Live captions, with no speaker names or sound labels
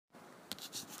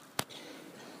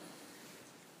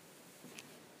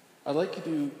I'd like you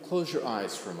to close your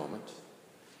eyes for a moment.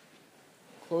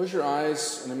 Close your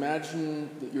eyes and imagine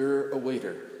that you're a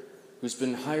waiter who's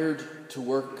been hired to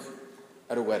work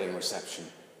at a wedding reception.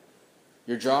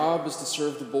 Your job is to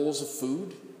serve the bowls of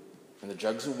food and the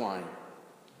jugs of wine.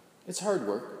 It's hard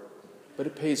work, but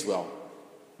it pays well,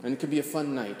 and it can be a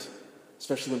fun night,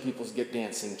 especially when people get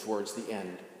dancing towards the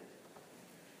end.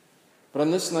 But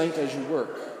on this night, as you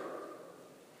work,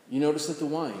 you notice that the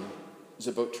wine is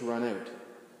about to run out.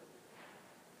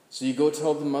 So you go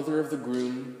tell the mother of the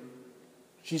groom.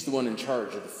 She's the one in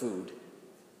charge of the food.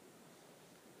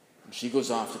 And she goes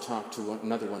off to talk to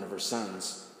another one of her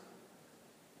sons.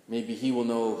 Maybe he will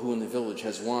know who in the village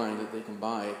has wine that they can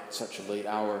buy at such a late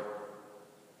hour.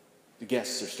 The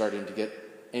guests are starting to get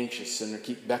anxious and they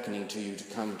keep beckoning to you to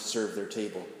come to serve their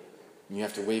table. And you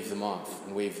have to wave them off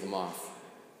and wave them off.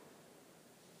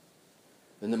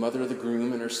 Then the mother of the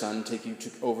groom and her son take you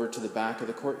over to the back of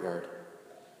the courtyard.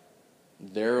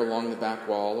 There along the back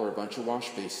wall are a bunch of wash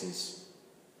basins.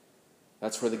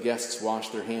 That's where the guests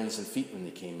washed their hands and feet when they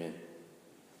came in.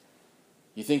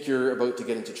 You think you're about to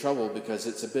get into trouble because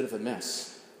it's a bit of a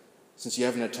mess, since you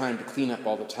haven't had time to clean up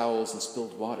all the towels and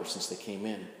spilled water since they came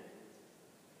in.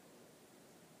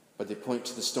 But they point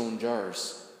to the stone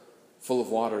jars full of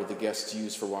water the guests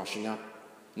use for washing up,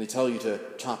 and they tell you to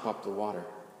top up the water.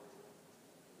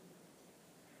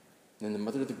 And then the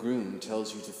mother of the groom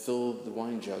tells you to fill the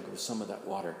wine jug with some of that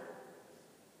water.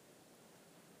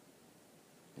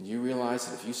 And you realize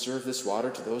that if you serve this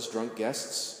water to those drunk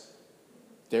guests,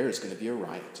 there is going to be a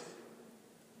riot.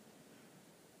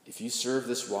 If you serve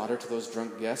this water to those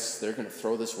drunk guests, they're going to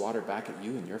throw this water back at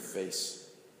you in your face.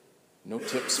 No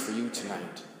tips for you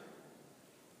tonight.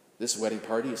 This wedding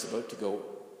party is about to go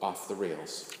off the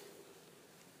rails.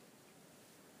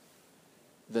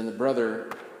 Then the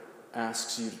brother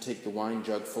asks you to take the wine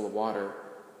jug full of water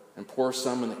and pour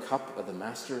some in the cup of the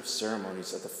master of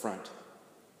ceremonies at the front.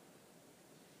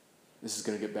 This is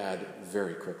going to get bad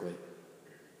very quickly.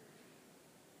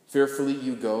 Fearfully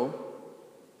you go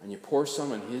and you pour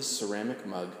some in his ceramic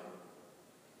mug.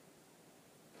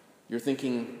 You're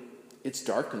thinking, it's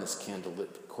dark in this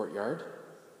candlelit courtyard.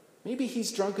 Maybe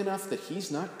he's drunk enough that he's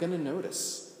not going to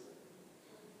notice.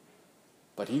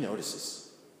 But he notices.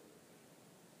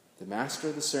 The master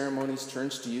of the ceremonies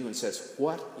turns to you and says,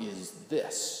 "What is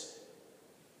this?"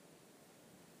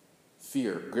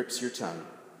 Fear grips your tongue.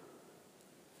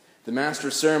 The master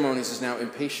of ceremonies is now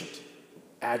impatient,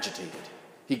 agitated.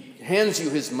 He hands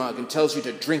you his mug and tells you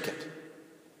to drink it.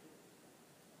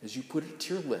 As you put it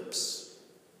to your lips,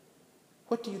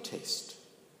 what do you taste?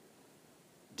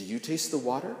 Do you taste the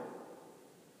water?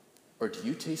 Or do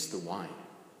you taste the wine?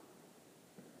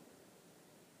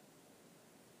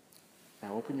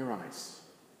 Now open your eyes.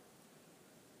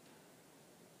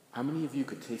 How many of you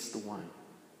could taste the wine?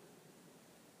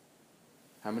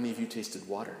 How many of you tasted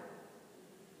water?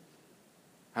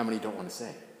 How many don't want to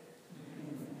say?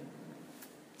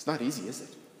 It's not easy, is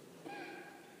it?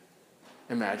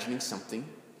 Imagining something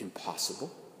impossible.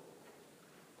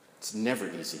 It's never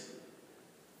easy.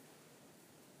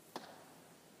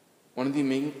 One of the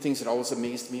main things that always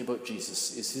amazed me about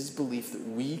Jesus is his belief that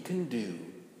we can do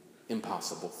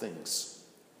impossible things.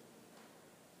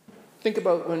 Think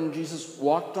about when Jesus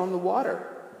walked on the water.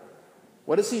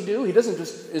 What does he do? He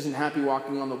isn't happy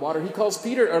walking on the water. He calls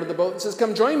Peter out of the boat and says,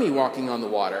 "Come join me walking on the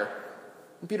water."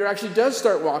 And Peter actually does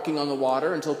start walking on the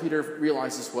water until Peter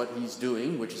realizes what he's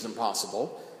doing, which is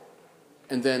impossible.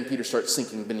 And then Peter starts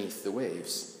sinking beneath the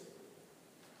waves.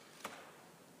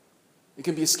 It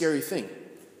can be a scary thing,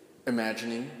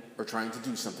 imagining or trying to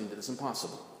do something that is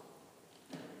impossible.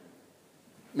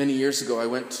 Many years ago, I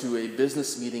went to a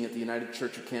business meeting at the United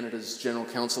Church of Canada's General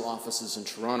Council offices in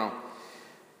Toronto.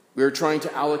 We were trying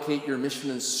to allocate your mission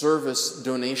and service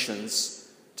donations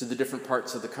to the different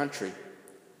parts of the country.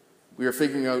 We were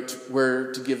figuring out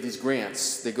where to give these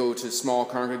grants. They go to small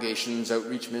congregations,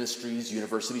 outreach ministries,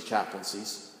 university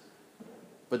chaplaincies.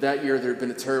 But that year, there had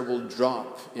been a terrible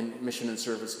drop in mission and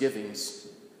service givings,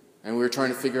 and we were trying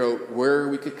to figure out where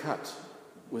we could cut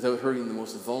without hurting the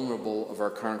most vulnerable of our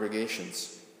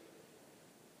congregations.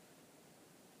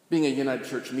 Being a United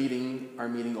Church meeting, our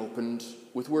meeting opened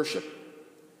with worship.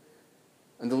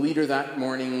 And the leader that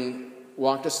morning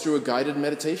walked us through a guided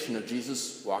meditation of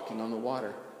Jesus walking on the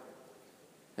water.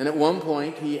 And at one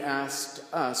point, he asked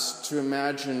us to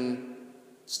imagine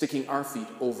sticking our feet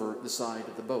over the side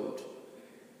of the boat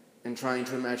and trying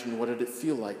to imagine what did it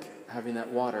feel like having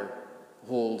that water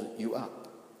hold you up.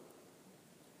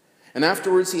 And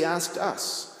afterwards, he asked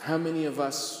us how many of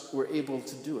us were able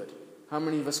to do it. How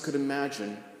many of us could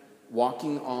imagine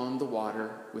walking on the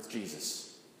water with Jesus?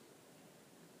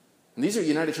 And these are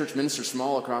United Church ministers from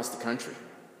all across the country.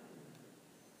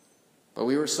 But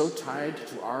we were so tied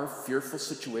to our fearful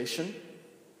situation,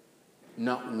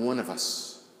 not one of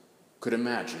us could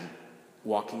imagine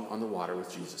walking on the water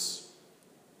with Jesus.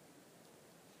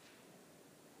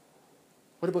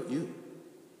 What about you?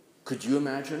 Could you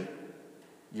imagine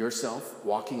yourself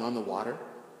walking on the water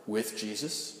with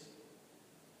Jesus?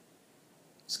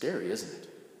 Scary, isn't it?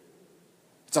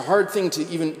 It's a hard thing to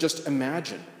even just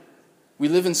imagine. We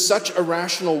live in such a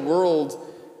rational world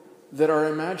that our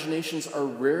imaginations are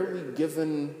rarely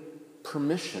given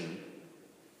permission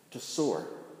to soar.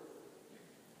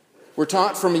 We're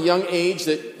taught from a young age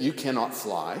that you cannot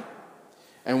fly,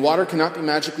 and water cannot be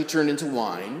magically turned into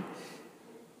wine.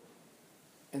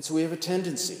 And so we have a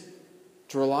tendency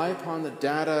to rely upon the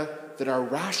data that our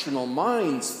rational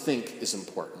minds think is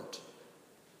important.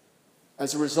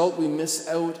 As a result, we miss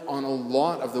out on a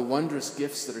lot of the wondrous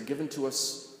gifts that are given to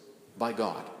us by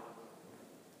God.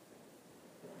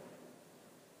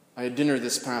 I had dinner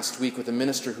this past week with a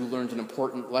minister who learned an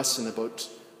important lesson about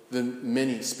the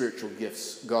many spiritual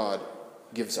gifts God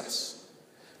gives us.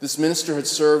 This minister had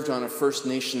served on a First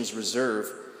Nations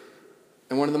reserve,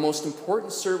 and one of the most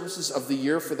important services of the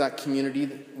year for that community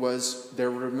was their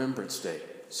Remembrance Day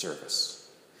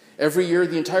service. Every year,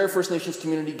 the entire First Nations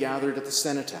community gathered at the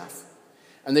cenotaph,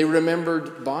 and they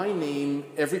remembered by name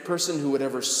every person who had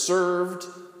ever served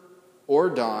or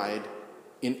died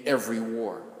in every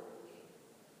war.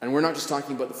 And we're not just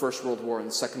talking about the First World War and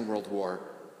the Second World War.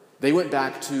 They went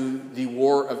back to the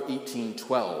War of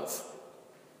 1812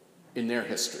 in their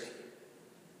history.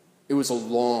 It was a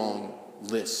long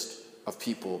list of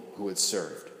people who had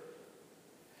served.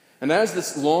 And as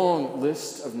this long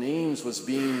list of names was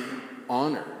being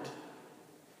honored,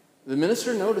 the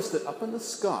minister noticed that up in the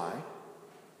sky,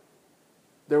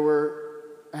 there were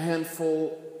a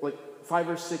handful, like 5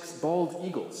 or 6 bald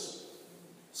eagles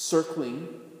circling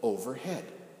overhead.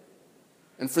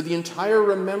 And for the entire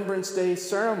Remembrance Day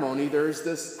ceremony, there's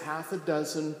this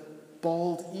 6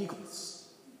 bald eagles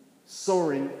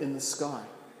soaring in the sky.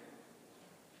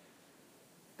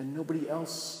 And nobody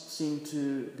else seemed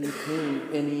to be paying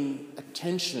any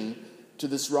attention to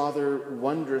this rather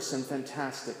wondrous and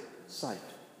fantastic sight.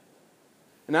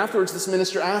 And afterwards, this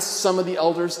minister asked some of the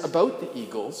elders about the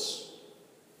eagles.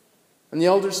 And the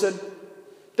elders said,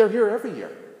 they're here every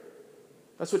year.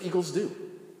 That's what eagles do.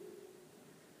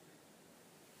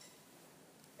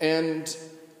 And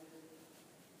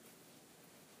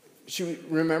she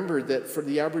remembered that for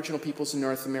the Aboriginal peoples in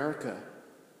North America,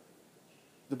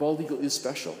 the bald eagle is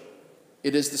special.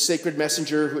 It is the sacred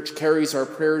messenger which carries our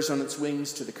prayers on its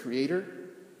wings to the Creator.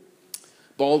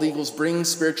 Bald eagles bring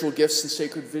spiritual gifts and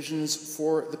sacred visions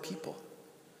for the people.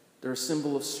 They're a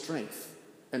symbol of strength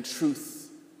and truth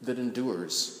that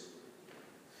endures.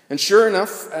 And sure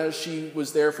enough, as she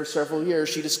was there for several years,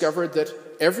 she discovered that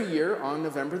every year on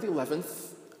November the 11th,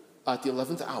 at the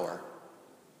 11th hour,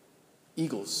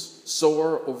 eagles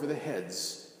soar over the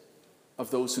heads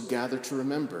of those who gather to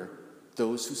remember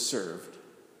those who served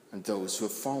and those who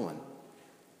have fallen.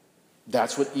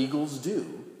 That's what eagles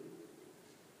do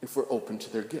if we're open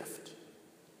to their gift.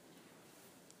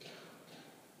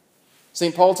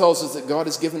 St. Paul tells us that God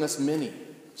has given us many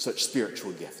such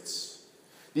spiritual gifts.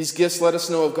 These gifts let us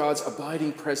know of God's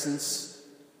abiding presence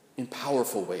in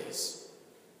powerful ways.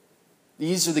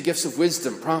 These are the gifts of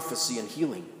wisdom, prophecy, and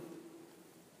healing.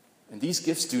 And these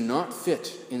gifts do not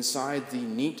fit inside the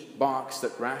neat box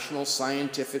that rational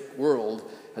scientific world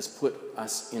has put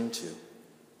us into.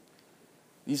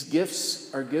 These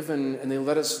gifts are given and they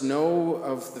let us know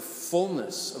of the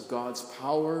fullness of God's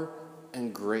power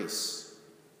and grace.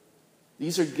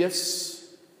 These are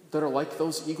gifts that are like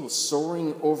those eagles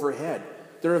soaring overhead.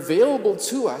 They're available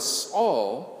to us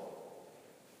all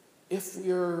if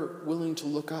we are willing to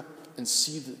look up and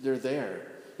see that they're there.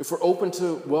 If we're open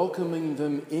to welcoming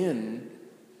them in,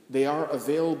 they are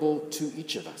available to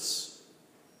each of us.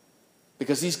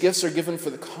 Because these gifts are given for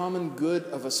the common good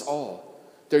of us all.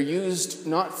 They're used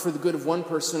not for the good of one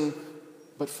person,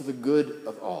 but for the good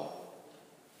of all.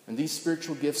 And these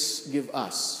spiritual gifts give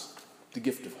us the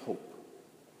gift of hope.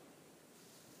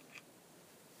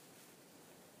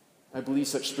 I believe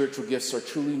such spiritual gifts are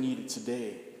truly needed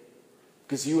today,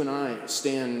 because you and I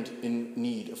stand in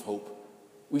need of hope.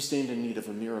 We stand in need of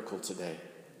a miracle today.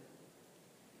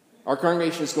 Our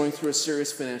congregation is going through a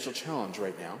serious financial challenge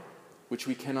right now, which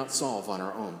we cannot solve on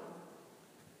our own.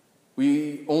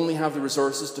 We only have the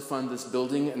resources to fund this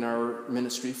building and our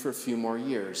ministry for a few more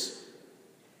years.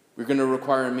 We're going to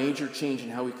require a major change in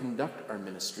how we conduct our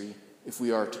ministry if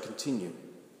we are to continue.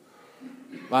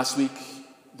 Last week,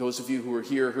 those of you who were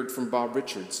here heard from Bob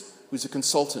Richards, who's a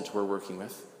consultant we're working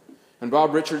with. And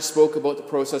Bob Richards spoke about the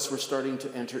process we're starting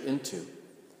to enter into.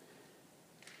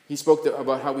 He spoke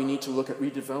about how we need to look at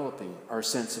redeveloping our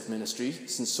sense of ministry,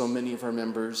 since so many of our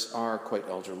members are quite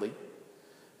elderly.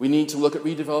 We need to look at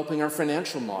redeveloping our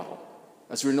financial model,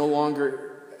 as we're no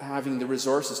longer having the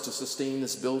resources to sustain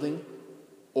this building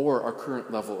or our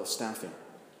current level of staffing.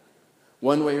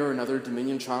 One way or another,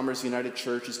 Dominion-Chalmers United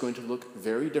Church is going to look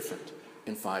very different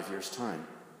in 5 years' time.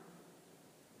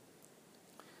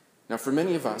 Now, for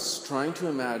many of us, trying to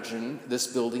imagine this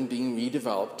building being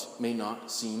redeveloped may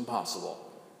not seem possible.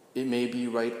 It may be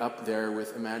right up there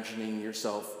with imagining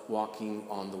yourself walking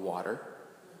on the water,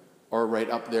 or right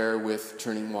up there with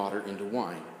turning water into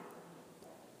wine.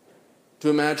 To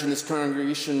imagine this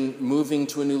congregation moving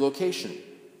to a new location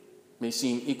may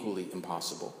seem equally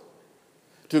impossible.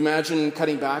 To imagine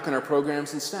cutting back on our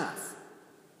programs and staff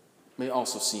may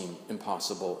also seem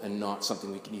impossible and not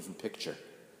something we can even picture.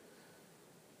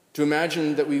 To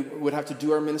imagine that we would have to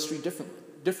do our ministry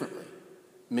differently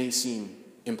may seem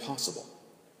impossible.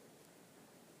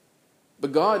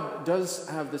 But God does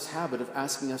have this habit of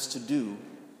asking us to do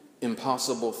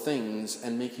impossible things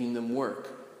and making them work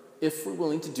if we're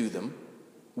willing to do them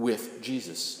with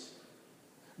Jesus.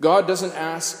 God doesn't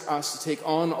ask us to take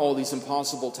on all these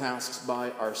impossible tasks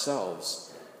by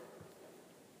ourselves.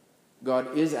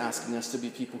 God is asking us to be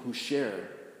people who share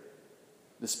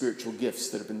the spiritual gifts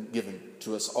that have been given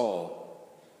to us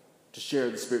all, to share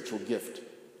the spiritual gift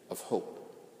of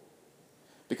hope.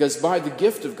 Because by the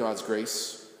gift of God's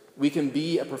grace, we can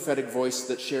be a prophetic voice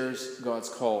that shares God's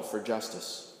call for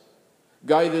justice.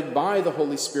 Guided by the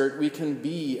Holy Spirit, we can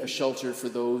be a shelter for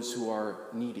those who are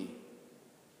needy.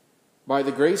 By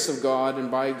the grace of God and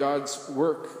by God's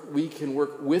work, we can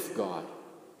work with God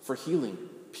for healing,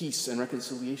 peace, and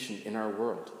reconciliation in our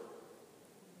world.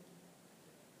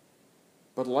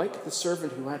 But like the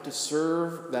servant who had to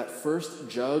serve that first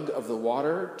jug of the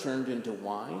water turned into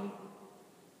wine,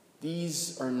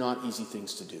 these are not easy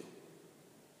things to do.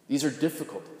 These are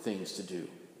difficult things to do.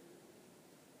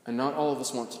 And not all of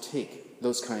us want to take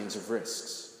those kinds of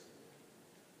risks.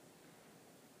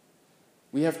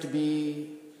 We have to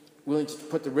be willing to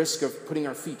put the risk of putting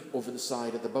our feet over the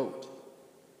side of the boat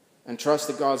and trust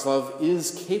that God's love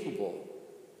is capable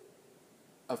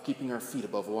of keeping our feet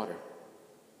above water.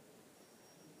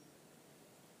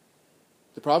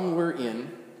 The problem we're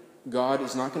in, God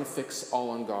is not going to fix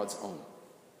all on God's own.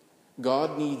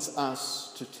 God needs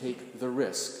us to take the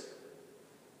risk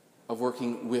of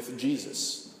working with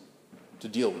Jesus to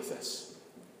deal with this.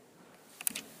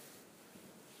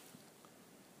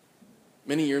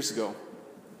 Many years ago,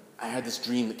 I had this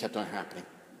dream that kept on happening.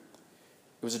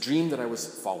 It was a dream that I was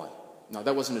falling. No,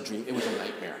 that wasn't a dream. It was a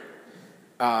nightmare.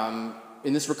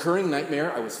 In this recurring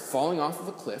nightmare, I was falling off of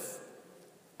a cliff.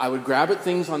 I would grab at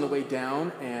things on the way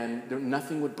down, and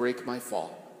nothing would break my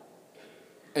fall.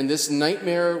 And this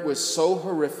nightmare was so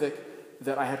horrific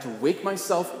that I had to wake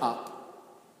myself up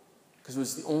because it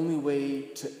was the only way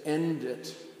to end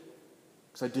it,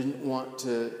 because I didn't want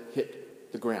to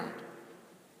hit the ground.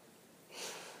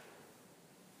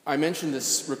 I mentioned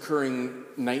this recurring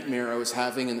nightmare I was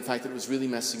having and the fact that it was really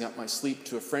messing up my sleep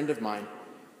to a friend of mine.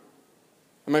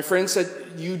 And my friend said,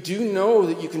 "You do know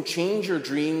that you can change your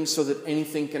dreams so that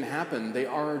anything can happen. They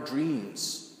are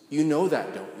dreams. You know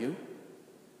that, don't you?"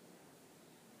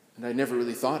 And I never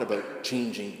really thought about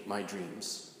changing my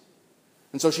dreams.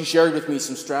 And so she shared with me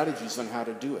some strategies on how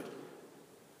to do it.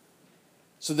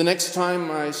 So the next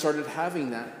time I started having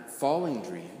that falling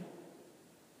dream,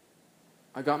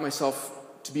 I got myself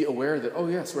to be aware that, oh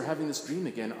yes, we're having this dream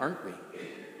again, aren't we?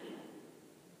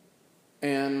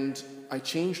 And I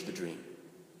changed the dream.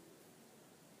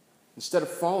 Instead of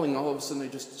falling, all of a sudden I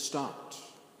just stopped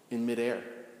in midair.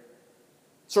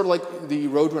 Sort of like the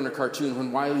Roadrunner cartoon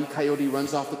when Wile E. Coyote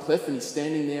runs off the cliff and he's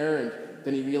standing there and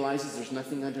then he realizes there's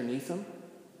nothing underneath him.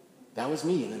 That was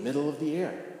me in the middle of the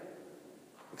air.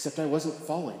 Except I wasn't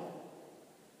falling.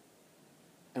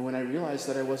 And when I realized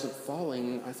that I wasn't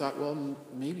falling, I thought, well,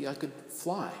 maybe I could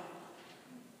fly.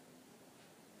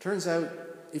 Turns out,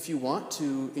 if you want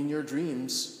to, in your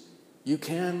dreams, you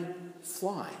can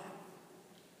fly.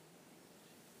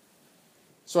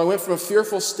 So I went from a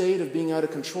fearful state of being out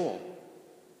of control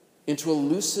into a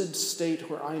lucid state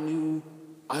where I knew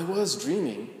I was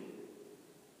dreaming.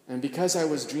 And because I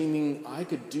was dreaming, I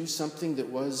could do something that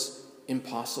was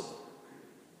impossible.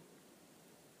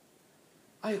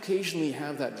 I occasionally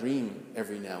have that dream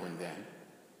every now and then.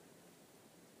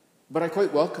 But I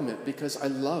quite welcome it because I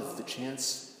love the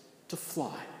chance to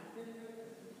fly.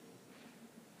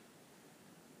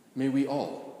 May we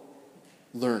all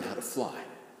learn how to fly.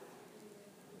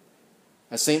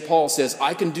 As St. Paul says,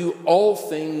 I can do all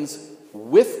things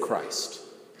with Christ,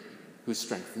 who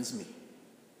strengthens me.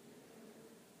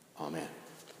 Amen.